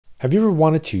Have you ever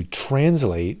wanted to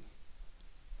translate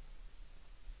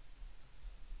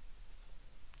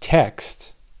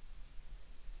text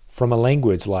from a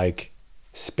language like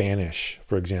Spanish,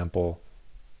 for example,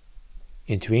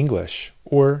 into English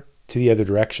or to the other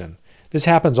direction? This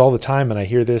happens all the time, and I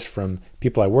hear this from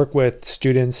people I work with,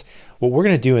 students. What we're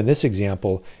going to do in this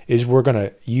example is we're going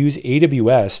to use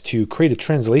AWS to create a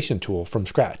translation tool from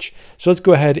scratch. So let's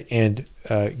go ahead and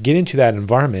get into that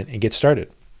environment and get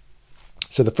started.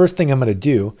 So the first thing I'm going to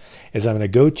do is I'm going to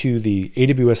go to the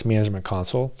AWS Management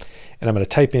Console, and I'm going to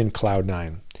type in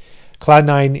Cloud9.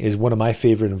 Cloud9 is one of my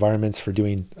favorite environments for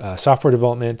doing software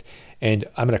development, and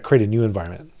I'm going to create a new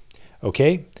environment.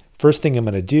 Okay, first thing I'm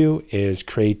going to do is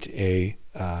create a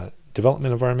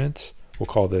development environment. We'll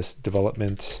call this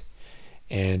development,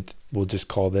 and we'll just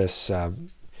call this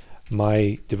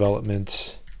my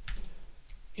development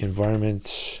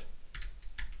environment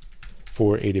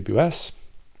for AWS.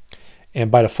 And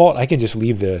by default, I can just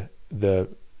leave the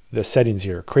settings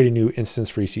here. Create a new instance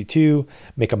for EC2,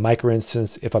 make a micro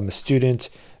instance. If I'm a student,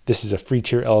 this is a free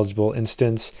tier eligible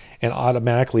instance, and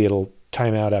automatically it'll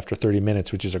time out after 30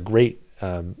 minutes, which is a great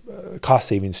cost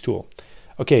savings tool.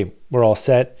 Okay, we're all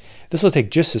set. This will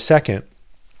take just a second.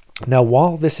 Now,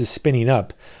 while this is spinning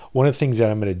up, one of the things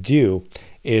that I'm going to do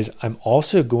is I'm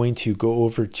also going to go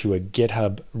over to a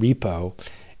GitHub repo,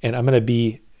 and I'm going to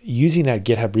be using that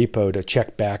GitHub repo to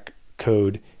check back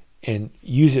code and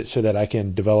use it so that I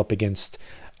can develop against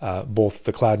both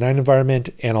the Cloud9 environment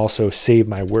and also save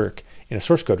my work in a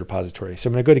source code repository. So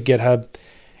I'm going to go to GitHub,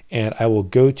 and I will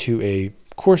go to a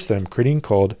course that I'm creating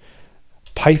called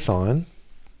Python,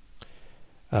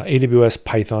 AWS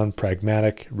Python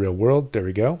Pragmatic Real World. There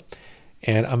we go.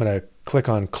 And I'm going to click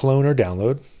on clone or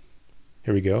download.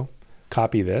 Here we go.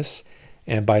 Copy this.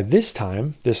 And by this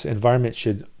time, this environment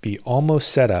should be almost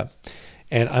set up.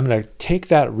 And I'm going to take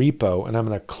that repo and I'm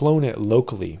going to clone it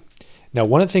locally. Now,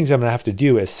 one of the things I'm going to have to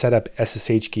do is set up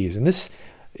SSH keys. And this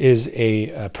is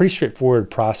a pretty straightforward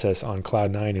process on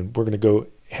Cloud9, and we're going to go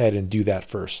ahead and do that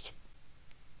first.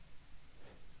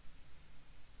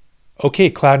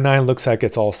 Okay, Cloud9 looks like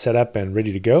it's all set up and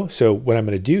ready to go. So what I'm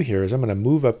going to do here is I'm going to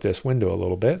move up this window a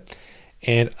little bit,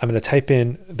 and I'm going to type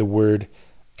in the word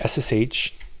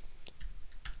SSH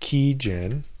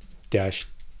keygen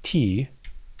 -t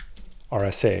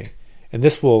RSA, and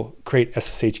this will create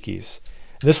SSH keys.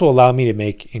 And this will allow me to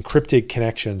make encrypted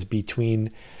connections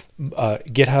between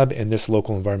GitHub and this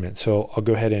local environment. So I'll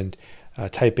go ahead and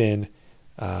type in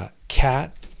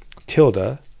cat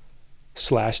tilde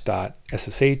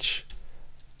 /.ssh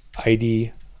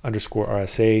id _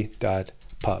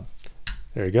 RSA.pub.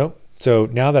 There you go. So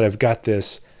now that I've got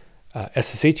this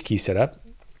SSH key set up,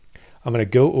 I'm going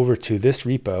to go over to this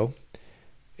repo,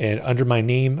 and under my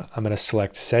name, I'm going to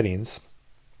select settings.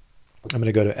 I'm going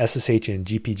to go to SSH and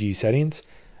GPG settings,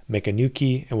 make a new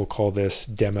key, and we'll call this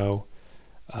demo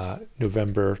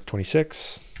November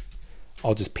 26.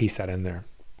 I'll just paste that in there.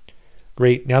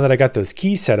 Great. Now that I got those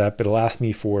keys set up, it'll ask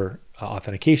me for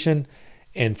authentication.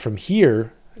 And from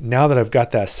here, now that I've got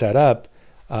that set up,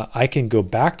 I can go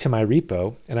back to my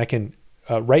repo and I can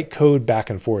write code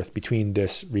back and forth between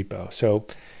this repo. So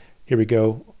here we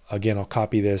go. Again, I'll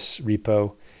copy this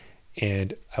repo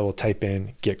and I will type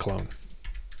in git clone.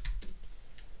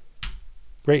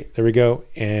 Great, there we go.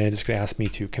 And it's going to ask me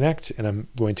to connect, and I'm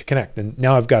going to connect. And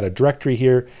now I've got a directory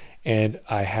here, and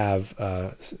I have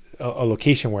a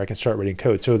location where I can start writing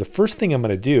code. So the first thing I'm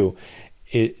going to do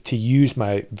to use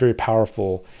my very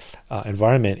powerful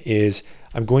environment is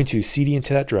I'm going to cd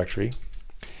into that directory,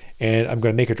 and I'm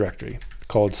going to make a directory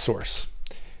called source.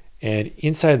 And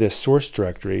inside this source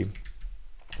directory,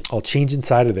 I'll change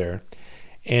inside of there.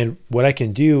 And what I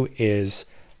can do is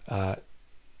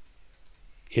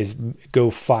go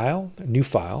file, new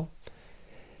file.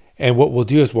 And what we'll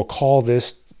do is we'll call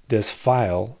this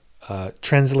file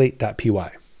translate.py.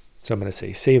 So I'm going to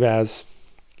say save as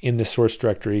in the source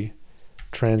directory,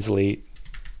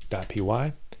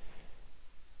 translate.py.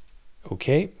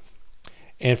 Okay.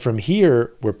 And from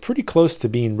here, we're pretty close to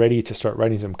being ready to start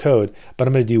writing some code, but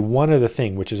I'm going to do one other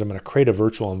thing, which is I'm going to create a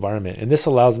virtual environment. And this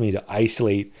allows me to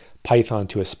isolate Python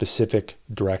to a specific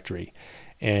directory.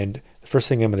 And the first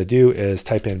thing I'm going to do is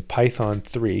type in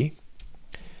python3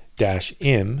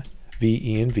 -im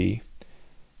venv.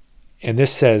 And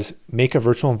this says make a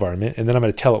virtual environment, and then I'm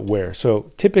going to tell it where.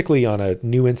 So typically on a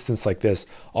new instance like this,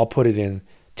 I'll put it in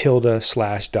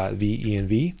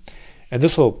tilde/.venv. And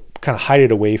this will kind of hide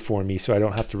it away for me so I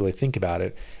don't have to really think about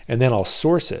it. And then I'll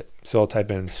source it. So I'll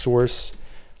type in source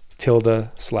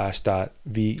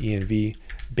tilde/.venv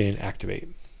bin activate.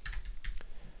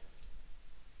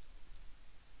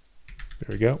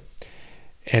 There we go.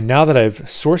 And now that I've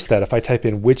sourced that, if I type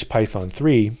in which Python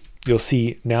 3, you'll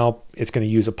see now it's going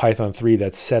to use a Python 3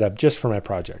 that's set up just for my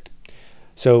project.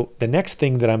 So the next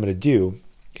thing that I'm going to do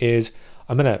is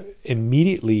I'm going to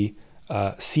immediately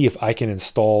see if I can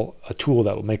install a tool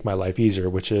that will make my life easier,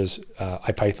 which is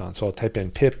Ipython. So I'll type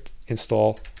in pip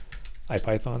install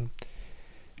Ipython.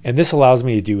 And this allows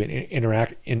me to do an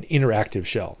interactive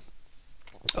shell.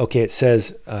 Okay, it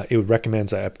says it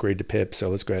recommends I upgrade to pip, so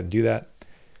let's go ahead and do that.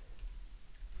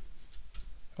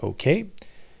 Okay.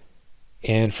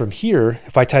 And from here,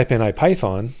 if I type in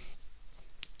Ipython,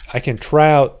 I can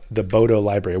try out the Bodo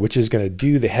library, which is going to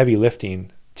do the heavy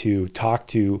lifting to talk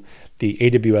to the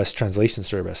AWS translation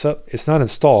service. So it's not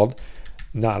installed,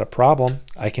 not a problem.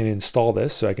 I can install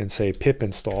this, so I can say pip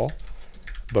install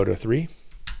Bodo 3.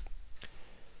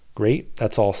 Great,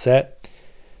 that's all set.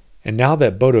 And now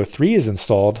that Bodo 3 is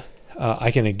installed,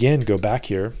 I can again go back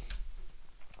here,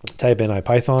 type in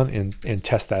Ipython and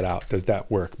test that out. Does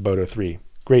that work, Bodo 3?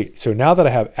 Great, so now that I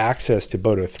have access to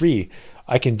Bodo 3,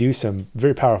 I can do some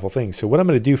very powerful things. So what I'm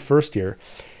going to do first here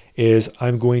is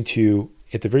I'm going to,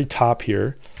 at the very top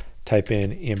here, type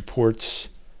in imports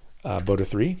Bodo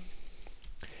 3.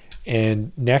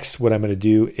 And next what I'm going to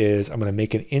do is I'm going to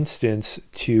make an instance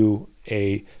to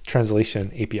a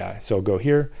translation API. So I'll go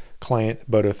here, client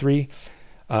Bodo 3.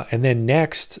 And then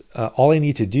next, all I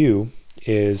need to do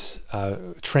is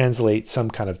translate some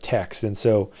kind of text. And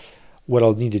so what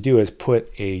I'll need to do is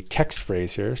put a text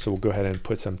phrase here. So we'll go ahead and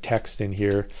put some text in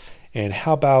here. And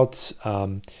how about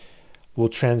we'll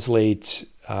translate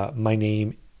my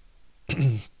name.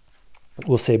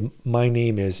 We'll say my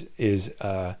name is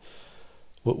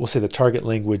we'll say the target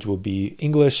language will be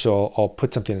English. So I'll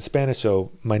put something in Spanish.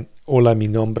 So hola, mi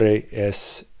nombre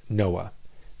es Noah.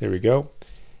 There we go.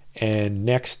 And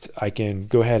next I can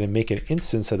go ahead and make an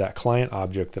instance of that client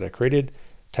object that I created.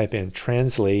 Type in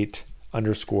translate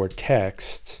underscore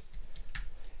text,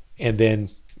 and then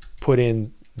put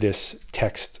in this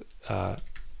text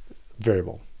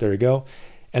variable. There we go.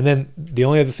 And then the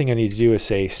only other thing I need to do is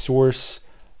say source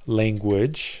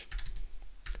language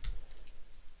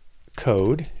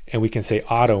code, and we can say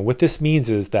auto. And what this means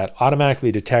is that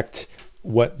automatically detect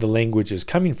what the language is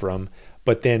coming from,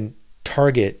 but then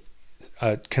target,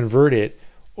 convert it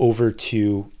over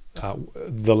to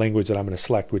the language that I'm going to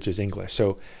select, which is English.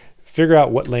 So figure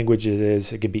out what language it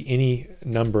is. It could be any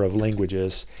number of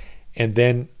languages. And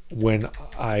then when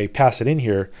I pass it in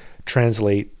here,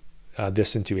 translate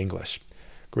this into English.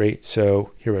 Great.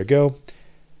 So here I go.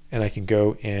 And I can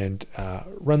go and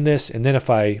run this. And then if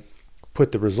I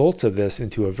put the results of this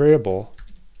into a variable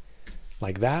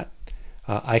like that,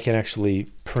 I can actually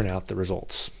print out the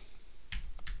results.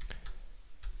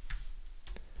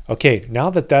 Okay, now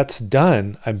that that's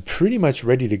done, I'm pretty much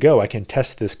ready to go. I can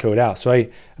test this code out. So I'm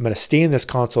going to stay in this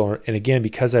console. And again,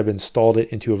 because I've installed it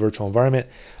into a virtual environment,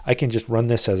 I can just run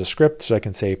this as a script. So I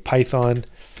can say Python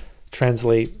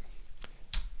translate,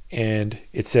 and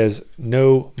it says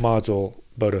no module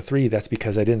Bodo 3. That's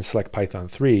because I didn't select Python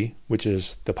 3, which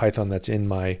is the Python that's in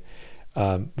my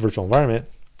virtual environment.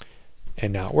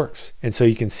 And now it works. And so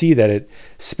you can see that it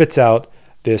spits out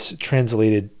this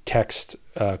translated text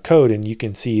code, and you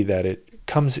can see that it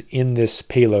comes in this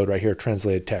payload right here,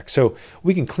 translated text. So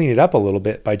we can clean it up a little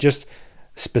bit by just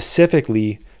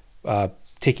specifically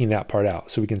taking that part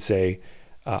out. So we can say,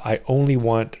 I only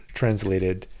want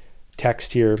translated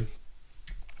text here,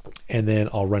 and then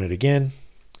I'll run it again.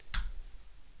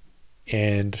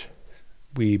 And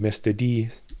we missed a D,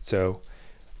 so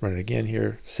run it again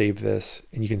here, save this,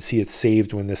 and you can see it's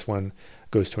saved when this one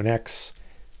goes to an X.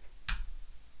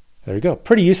 There we go,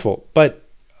 pretty useful. But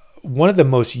one of the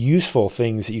most useful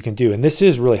things that you can do, and this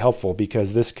is really helpful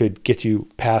because this could get you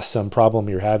past some problem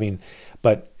you're having,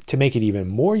 but to make it even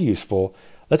more useful,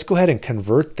 let's go ahead and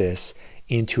convert this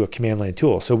into a command line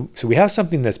tool. So we have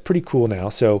something that's pretty cool now.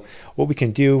 So what we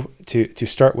can do to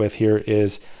start with here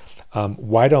is,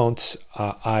 why don't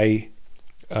I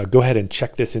go ahead and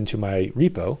check this into my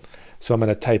repo. So I'm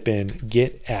going to type in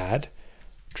git add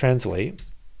translate.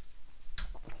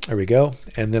 There we go.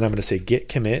 And then I'm going to say git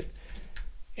commit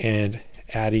and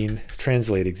adding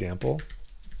translate example.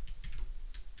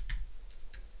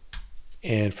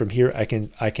 And from here, I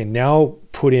can now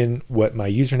put in what my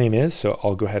username is. So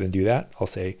I'll go ahead and do that. I'll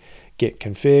say git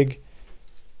config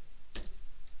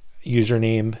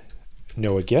username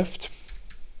Noah gift.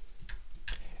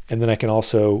 And then I can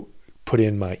also put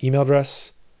in my email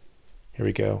address. Here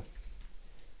we go.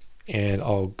 And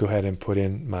I'll go ahead and put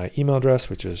in my email address,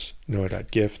 which is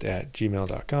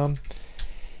noah.gift@gmail.com.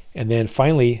 And then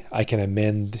finally, I can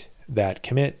amend that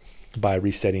commit by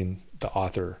resetting the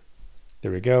author.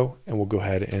 There we go. And we'll go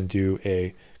ahead and do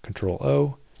a Control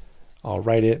O I'll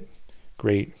write it.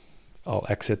 Great. I'll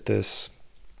exit this.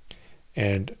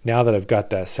 And now that I've got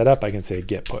that set up, I can say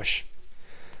git push.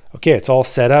 Okay, it's all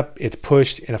set up, it's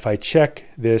pushed, and if I check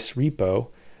this repo,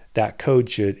 that code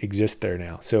should exist there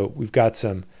now. So we've got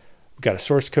a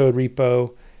source code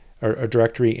repo or a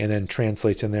directory, and then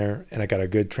translates in there, and I got a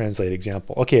good translate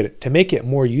example. Okay, to make it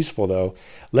more useful though,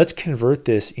 let's convert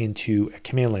this into a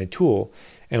command line tool,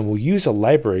 and we'll use a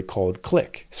library called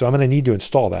click. So I'm going to need to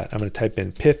install that. I'm going to type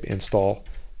in pip install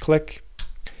click.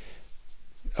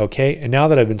 Okay, and now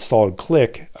that I've installed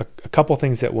click, a couple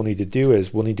things that we'll need to do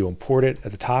is we'll need to import it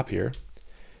at the top here.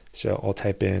 So I'll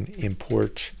type in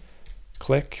import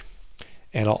click,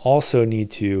 and I'll also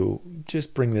need to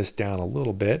just bring this down a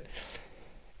little bit.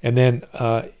 And then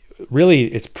really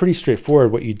it's pretty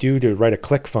straightforward. What you do to write a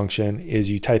click function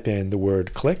is you type in the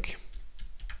word click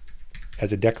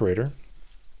as a decorator,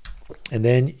 and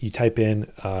then you type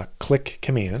in click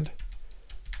command.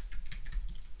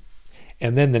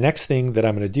 And then the next thing that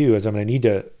I'm going to do is I'm going to need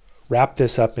to wrap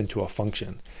this up into a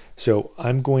function. So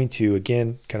I'm going to,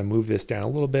 again, kind of move this down a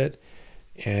little bit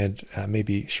and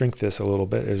maybe shrink this a little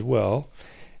bit as well.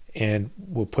 And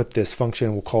we'll put this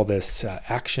function, we'll call this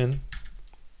action.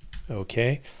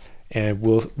 Okay. And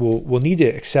we'll need to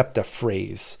accept a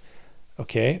phrase.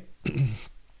 Okay.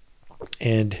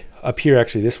 And up here,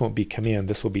 actually, this won't be command,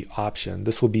 this will be option.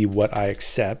 This will be what I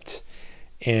accept.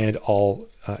 And I'll,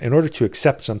 in order to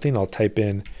accept something, I'll type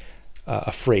in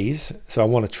a phrase. So I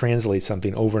want to translate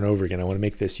something over and over again. I want to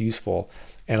make this useful.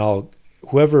 And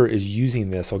whoever is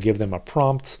using this, I'll give them a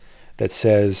prompt that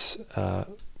says,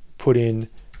 put in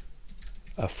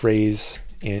a phrase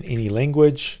in any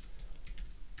language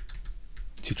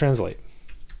to translate.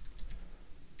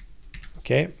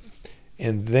 Okay.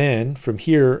 And then from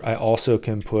here, I also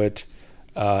can put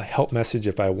a help message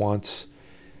if I want.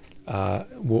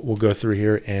 We'll go through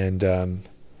here and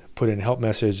put in a help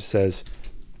message that says,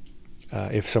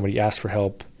 if somebody asks for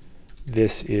help,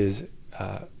 this is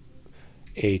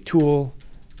a tool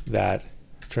that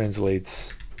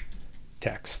translates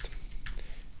text.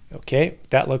 Okay,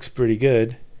 that looks pretty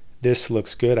good. This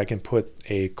looks good. I can put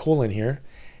a colon here,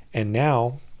 and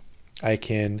now I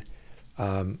can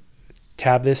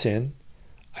tab this in.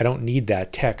 I don't need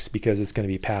that text because it's going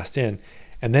to be passed in.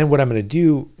 And then what I'm going to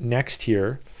do next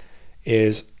here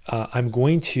is I'm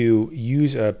going to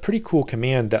use a pretty cool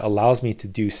command that allows me to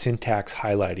do syntax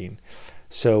highlighting.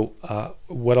 So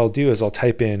what I'll do is I'll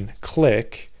type in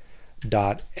click.echo,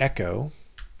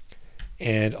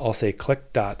 and I'll say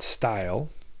click.style.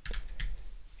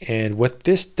 And what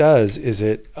this does is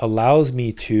it allows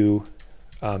me to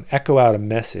echo out a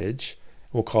message.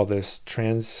 We'll call this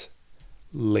translate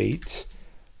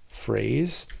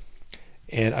phrase.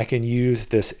 And I can use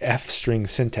this F string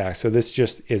syntax. So this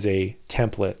just is a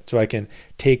template. So I can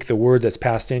take the word that's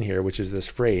passed in here, which is this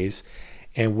phrase.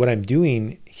 And what I'm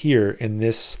doing here in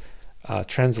this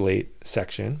translate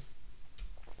section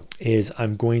is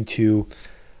I'm going to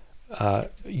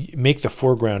make the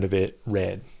foreground of it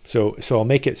red. So I'll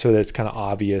make it so that it's kind of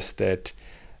obvious that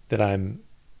I'm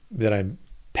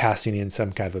passing in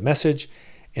some kind of a message.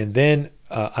 And then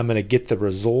I'm going to get the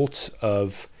results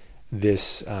of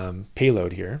this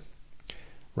payload here,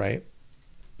 right?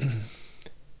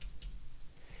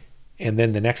 And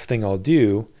then the next thing I'll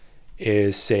do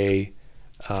is say,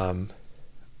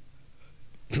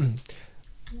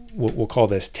 we'll call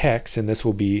this text, and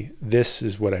this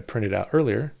is what I printed out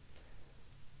earlier,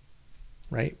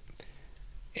 right?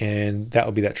 And that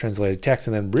will be that translated text.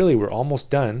 And then really we're almost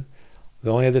done.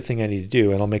 The only other thing I need to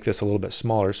do, and I'll make this a little bit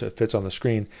smaller so it fits on the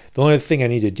screen. The only other thing I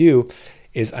need to do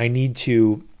is I need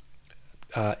to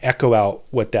echo out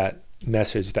what that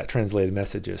message, that translated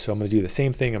message is. So I'm going to do the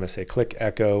same thing. I'm going to say click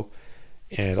echo,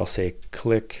 and I'll say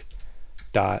click.style,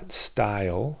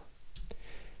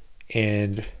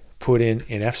 and put in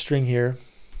an F string here,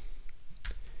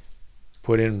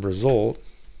 put in result,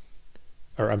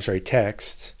 or I'm sorry,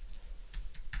 text,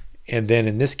 and then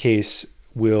in this case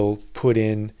we'll put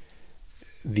in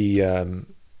the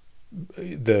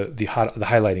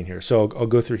highlighting here. So I'll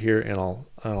go through here and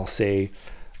I'll say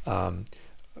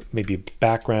maybe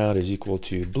background is equal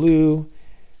to blue,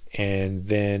 and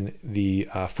then the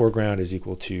foreground is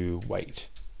equal to white.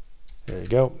 There you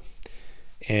go.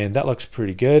 And that looks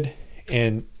pretty good.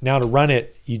 And now to run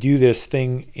it, you do this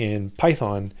thing in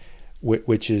Python,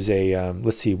 which is a,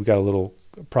 let's see, we got a little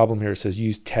problem here. It says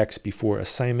use text before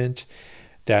assignment.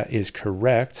 That is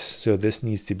correct. So this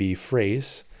needs to be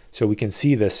phrase. So we can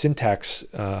see the syntax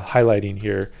highlighting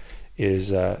here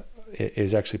is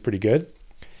actually pretty good.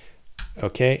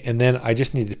 Okay, and then I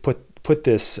just need to put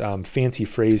this fancy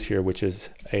phrase here, which is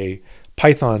a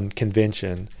Python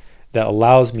convention that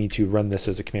allows me to run this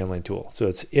as a command line tool. So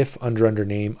it's if under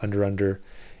name under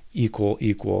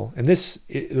equal. And there's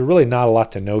really not a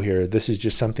lot to know here. This is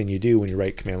just something you do when you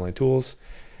write command line tools.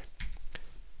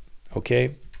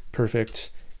 Okay,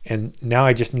 perfect. And now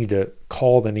I just need to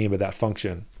call the name of that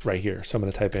function right here. So I'm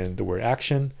going to type in the word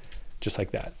action, just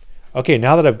like that. Okay,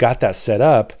 now that I've got that set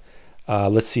up,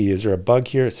 let's see, is there a bug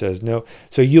here? It says no.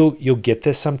 So you'll get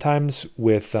this sometimes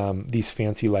with these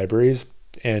fancy libraries,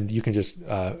 and you can just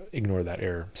ignore that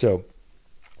error. So,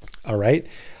 all right,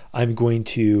 I'm going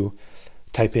to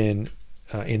type in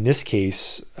this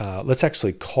case, let's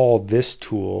actually call this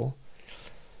tool.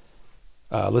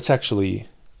 Let's actually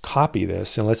copy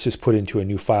this and let's just put it into a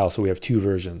new file. So we have two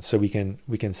versions. So we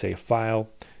can say file,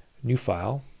 new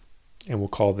file, and we'll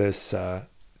call this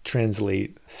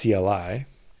translate CLI.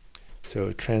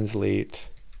 So translate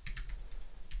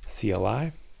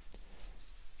CLI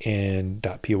and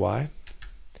 .py.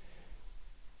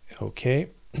 Okay,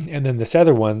 and then this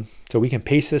other one, so we can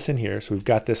paste this in here. So we've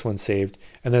got this one saved,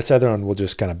 and this other one we'll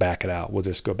just kind of back it out. We'll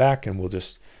just go back and we'll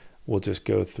just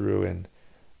go through and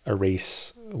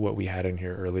erase what we had in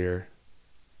here earlier.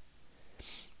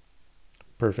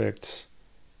 Perfect.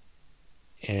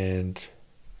 And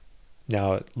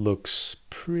now it looks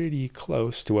pretty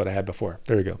close to what I had before.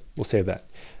 There we go. We'll save that.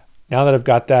 Now that I've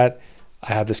got that,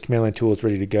 I have this command line tool. It's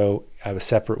ready to go. I have a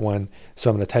separate one. So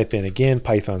I'm going to type in again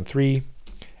Python 3,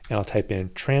 and I'll type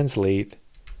in translate,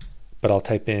 but I'll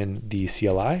type in the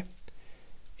CLI.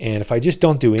 And if I just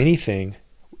don't do anything,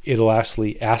 it'll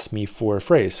actually ask me for a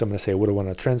phrase. So I'm going to say, what do I want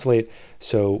to translate?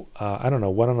 So I don't know.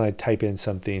 Why don't I type in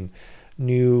something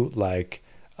new, like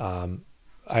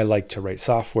I like to write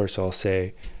software. So I'll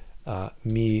say,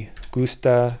 me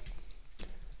gusta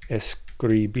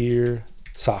escribir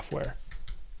software.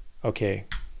 Okay.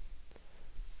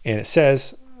 And it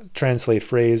says, translate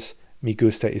phrase, me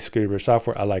gusta escribir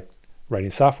software. I like writing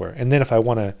software. And then if I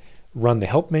want to run the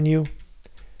help menu,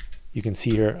 you can see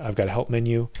here, I've got a help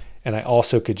menu. And I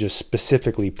also could just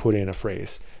specifically put in a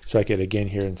phrase. So I could again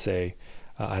here and say,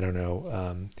 I don't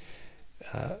know,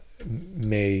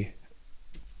 me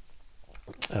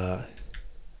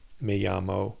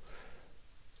llamo,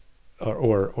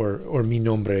 or mi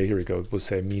nombre, here we go, we'll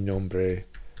say mi nombre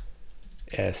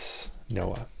es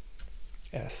Noah.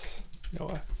 Es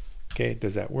Noah. Okay,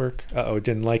 does that work? Uh-oh, it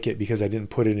didn't like it because I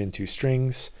didn't put it into string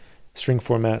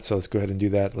format. So let's go ahead and do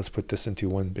that. Let's put this into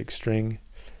one big string.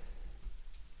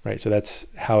 Right, so that's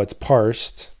how it's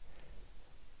parsed.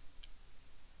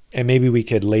 And maybe we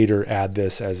could later add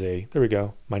this as a, there we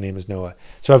go, my name is Noah.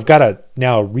 So I've got a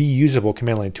now a reusable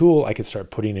command line tool. I could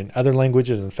start putting in other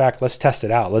languages. In fact, let's test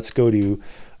it out. Let's go to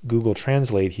Google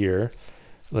Translate here.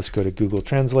 Let's go to Google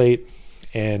Translate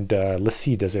and let's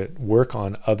see, does it work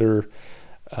on other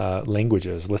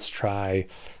languages? Let's try,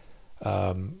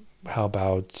 how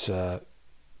about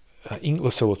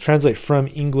English? So we'll translate from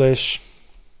English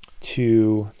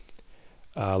to,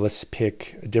 let's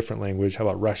pick a different language. How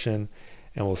about Russian?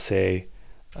 And we'll say,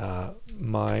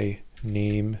 my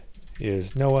name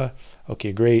is Noah.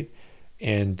 Okay, great.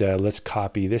 And let's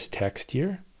copy this text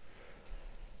here.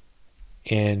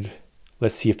 And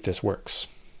let's see if this works.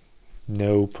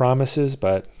 No promises,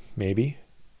 but maybe.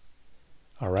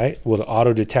 All right, will it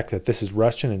auto detect that this is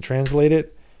Russian and translate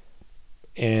it?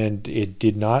 And it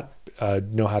did not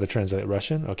know how to translate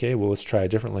Russian. Okay, well, let's try a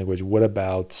different language. What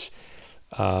about,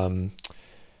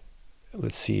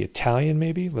 let's see, Italian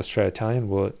maybe? Let's try Italian.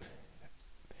 Will it,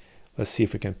 let's see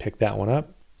if we can pick that one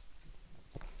up.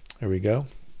 There we go.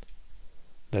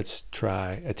 Let's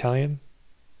try Italian.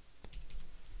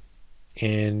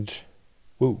 And,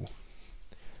 woo,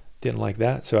 didn't like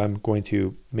that. So I'm going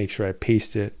to make sure I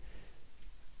paste it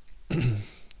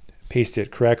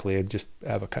correctly. I just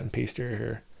have a cut and paste error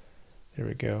here. There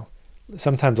we go.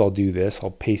 Sometimes I'll do this.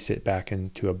 I'll paste it back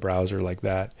into a browser like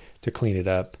that to clean it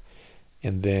up.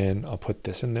 And then I'll put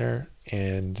this in there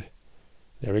and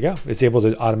there we go. It's able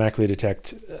to automatically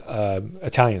detect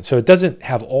Italian. So it doesn't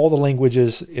have all the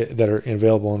languages that are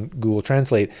available in Google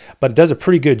Translate, but it does a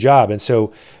pretty good job. And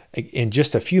so in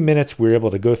just a few minutes, we're able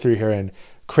to go through here and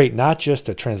create not just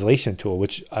a translation tool,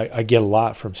 which I get a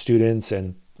lot from students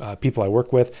and people I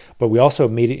work with, but we also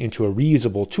made it into a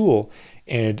reusable tool,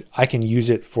 and I can use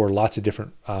it for lots of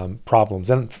different problems.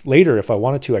 And later, if I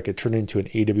wanted to, I could turn it into an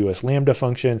AWS Lambda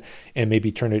function and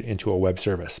maybe turn it into a web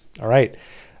service. All right,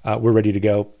 we're ready to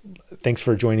go. Thanks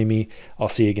for joining me. I'll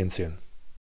see you again soon.